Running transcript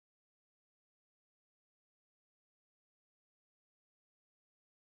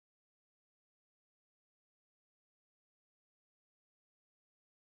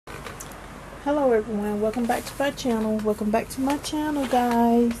Hello everyone, welcome back to my channel. Welcome back to my channel,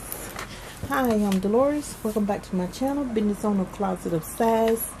 guys. Hi, I'm Dolores. Welcome back to my channel, Business Owner Closet of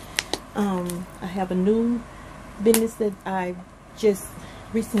SaSS. I have a new business that I just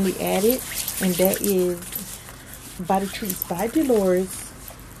recently added, and that is Body Treats by Dolores.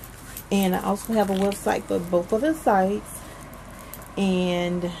 And I also have a website for both of the sites,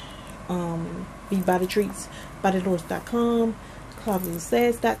 and BeBodyTreats by Dolores.com,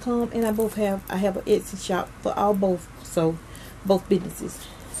 closetofsass.com, and I have an Etsy shop for both businesses.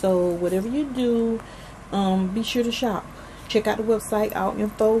 So whatever you do, be sure to shop. Check out the website. All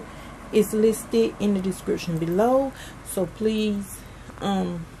info is listed in the description below, so please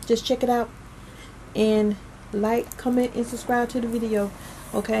just check it out and like, comment, and subscribe to the video.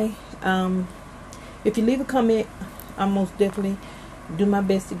 Okay, if you leave a comment, I most definitely do my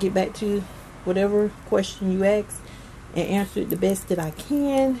best to get back to whatever question you ask and answer it the best that I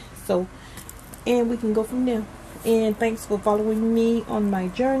can. So, and we can go from there. And thanks for following me on my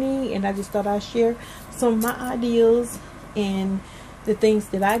journey. And I just thought I'd share some of my ideas and the things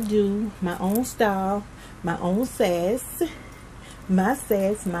that I do, my own style, my own SaSS, my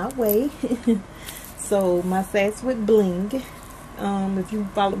SaSS, my way. So my SaSS with bling. If you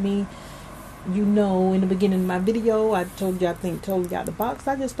follow me, you know in the beginning of my video I told you, I think totally out the box.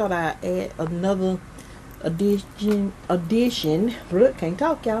 I just thought I'd add another addition can't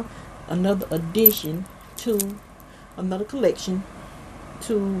talk, y'all. Another addition to another collection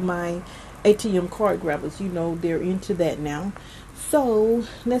to my ATM card grabbers. You know they're into that now. So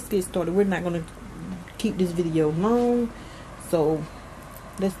let's get started. We're not going to keep this video long, so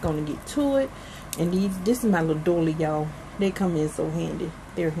let's gonna get to it. And this is my little dolly, y'all. They come in so handy.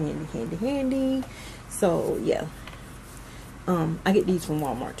 They're handy. So yeah, I get these from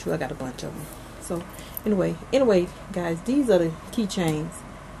Walmart too. I got a bunch of them. So anyway guys, these are the keychains.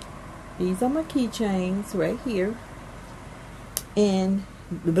 These are my keychains right here. And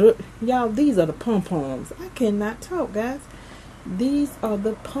y'all, these are the pom-poms. I cannot talk, guys. These are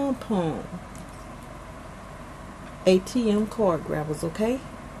the pom-pom ATM card grabbers, okay?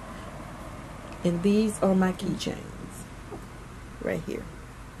 And these are my keychains right here,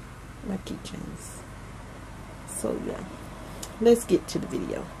 my keychains. So yeah, let's get to the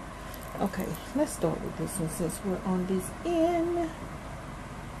video. Okay, let's start with this one since we're on this end.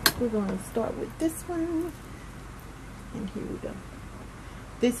 We're going to start with this one, and here we go.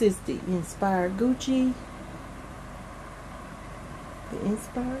 This is the Inspired Gucci. The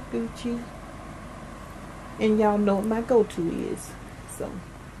Inspired Gucci. And y'all know what my go-to is. So,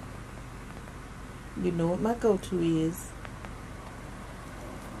 you know what my go-to is.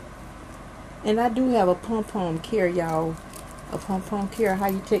 And I do have a pom-pom care, y'all. A pom-pom care, how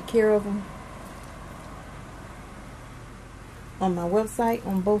you take care of them, on my website,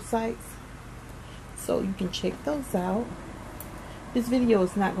 on both sites. So you can check those out. This video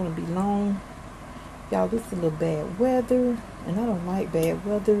is not going to be long. Y'all, this is a little bad weather, and I don't like bad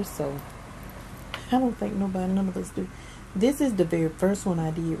weather, so I don't think none of us do. This is the very first one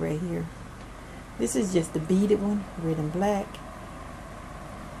I did right here. This is just the beaded one, red and black.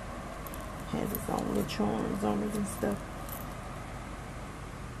 Has its own little charms on it and stuff.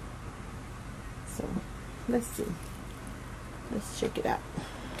 So let's see. Let's check it out.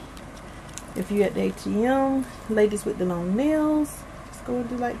 If you're at the ATM, ladies with the long nails, just go and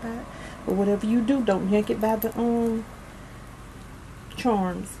do like that. But whatever you do, don't yank it by the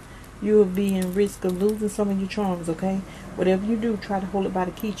charms. You will be in risk of losing some of your charms, okay? Whatever you do, try to hold it by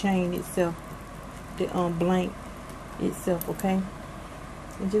the keychain itself, the blank itself, okay?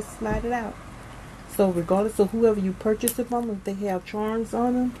 And just slide it out. So regardless of whoever you purchase it from, if they have charms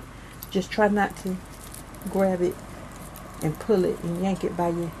on them, just try not to grab it and pull it and yank it by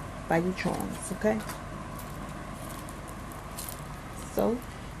your charms, okay? So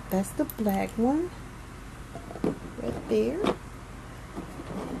that's the black one right there.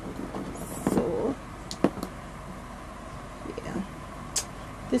 So yeah,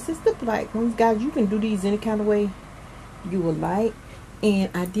 this is the black ones, guys. You can do these any kind of way you would like. And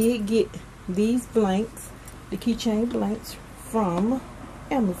I did get these blanks, the keychain blanks, from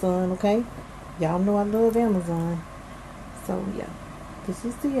Amazon, okay? Y'all know I love Amazon. So yeah, this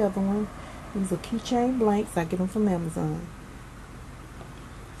is the other one. These are keychain blanks. I get them from Amazon.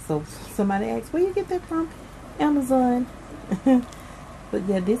 So somebody asked, where you get that from? Amazon. But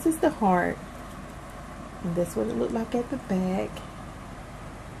yeah, this is the heart, and that's what it looked like at the back,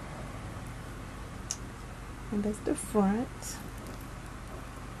 and that's the front.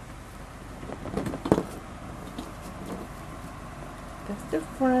 That's the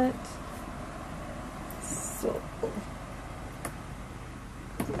front. So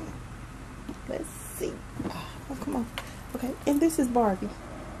And this is Barbie.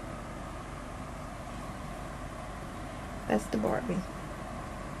 That's the Barbie.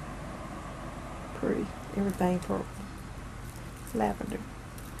 Pretty. Everything purple. Lavender.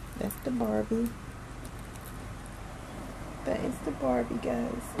 That's the Barbie. That is the Barbie,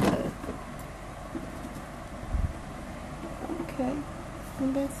 guys. Okay.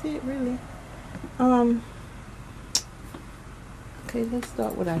 And that's it, really. Okay, let's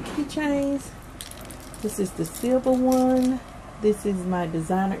start with our keychains. This is the silver one. This is my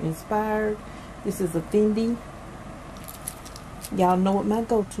designer inspired. This is a Fendi. Y'all know what my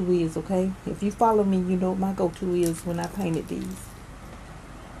go-to is, okay? If you follow me, you know what my go-to is when I painted these.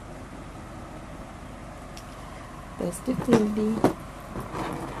 That's the Fendi.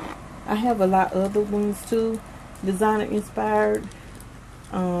 I have a lot of other ones too. Designer inspired.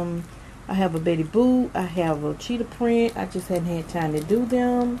 I have a Betty Boot. I have a cheetah print. I just hadn't had time to do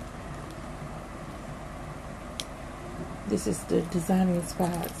them. This is the designer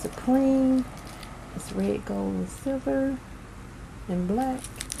inspired Supreme. It's red, gold, and silver, and black.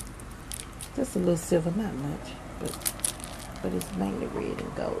 Just a little silver, not much, but it's mainly red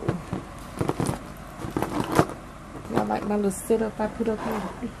and gold. Y'all like my little setup I put up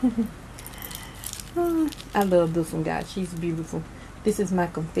here? I love this one, guys. She's beautiful. This is my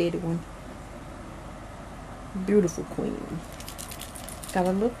confetti one. Beautiful queen. Got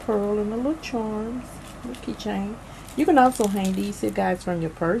a little pearl and a little charms. Little keychain. You can also hang these here, guys, from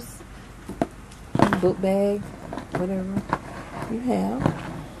your purse, book bag, whatever you have.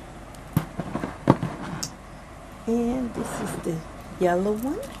 And this is the yellow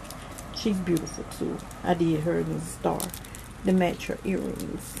one. She's beautiful too. I did her in the star to match her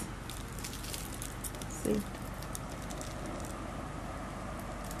earrings. See?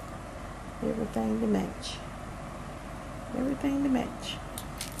 Everything to match. Everything to match.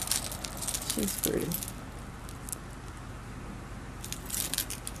 She's pretty.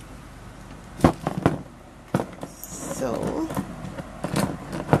 So,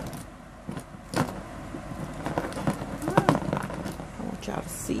 I want y'all to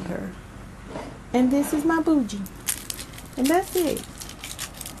see her. And this is my bougie. And that's it.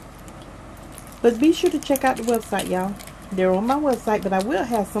 But be sure to check out the website, y'all. They're on my website, but I will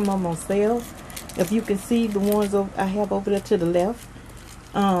have some of them on sale. If you can see the ones I have over there to the left.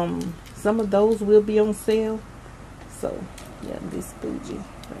 Some of those will be on sale. So, yeah, this bougie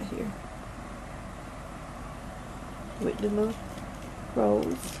right here. With the little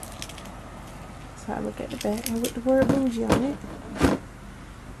rose. That's how I look at the back. And with the word bougie on it.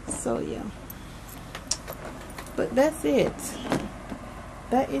 So, yeah. But that's it.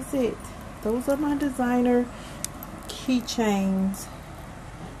 That is it. Those are my designer keychains.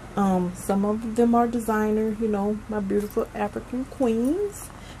 Some of them are designer, you know, my beautiful African queens.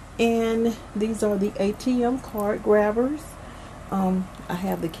 And these are the ATM card grabbers. I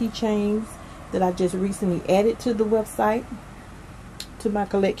have the keychains that I just recently added to the website, to my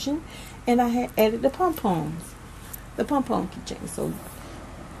collection. And I had added the pom-poms. The pom-pom keychains. So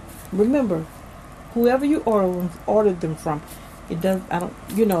remember, whoever you order them from, it does, I don't,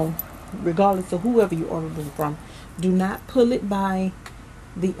 you know, regardless of whoever you order them from, do not pull it by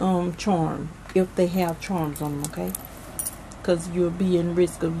the charm if they have charms on them, okay? Because you'll be in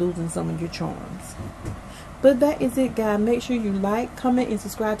risk of losing some of your charms. But that is it, guys. Make sure you like, comment, and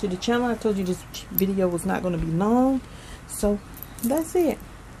subscribe to the channel. I told you this video was not going to be long. So that's it.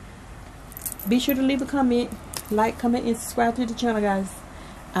 Be sure to leave a comment, like, comment, and subscribe to the channel, guys.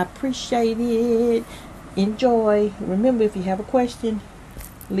 I appreciate it. Enjoy. Remember, if you have a question,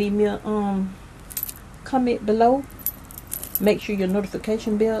 leave me a comment below. Make sure your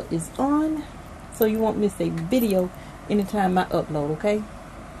notification bell is on so you won't miss a video anytime I upload, okay?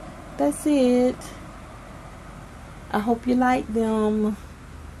 That's it. I hope you like them.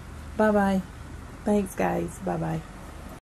 Bye-bye. Thanks, guys. Bye-bye.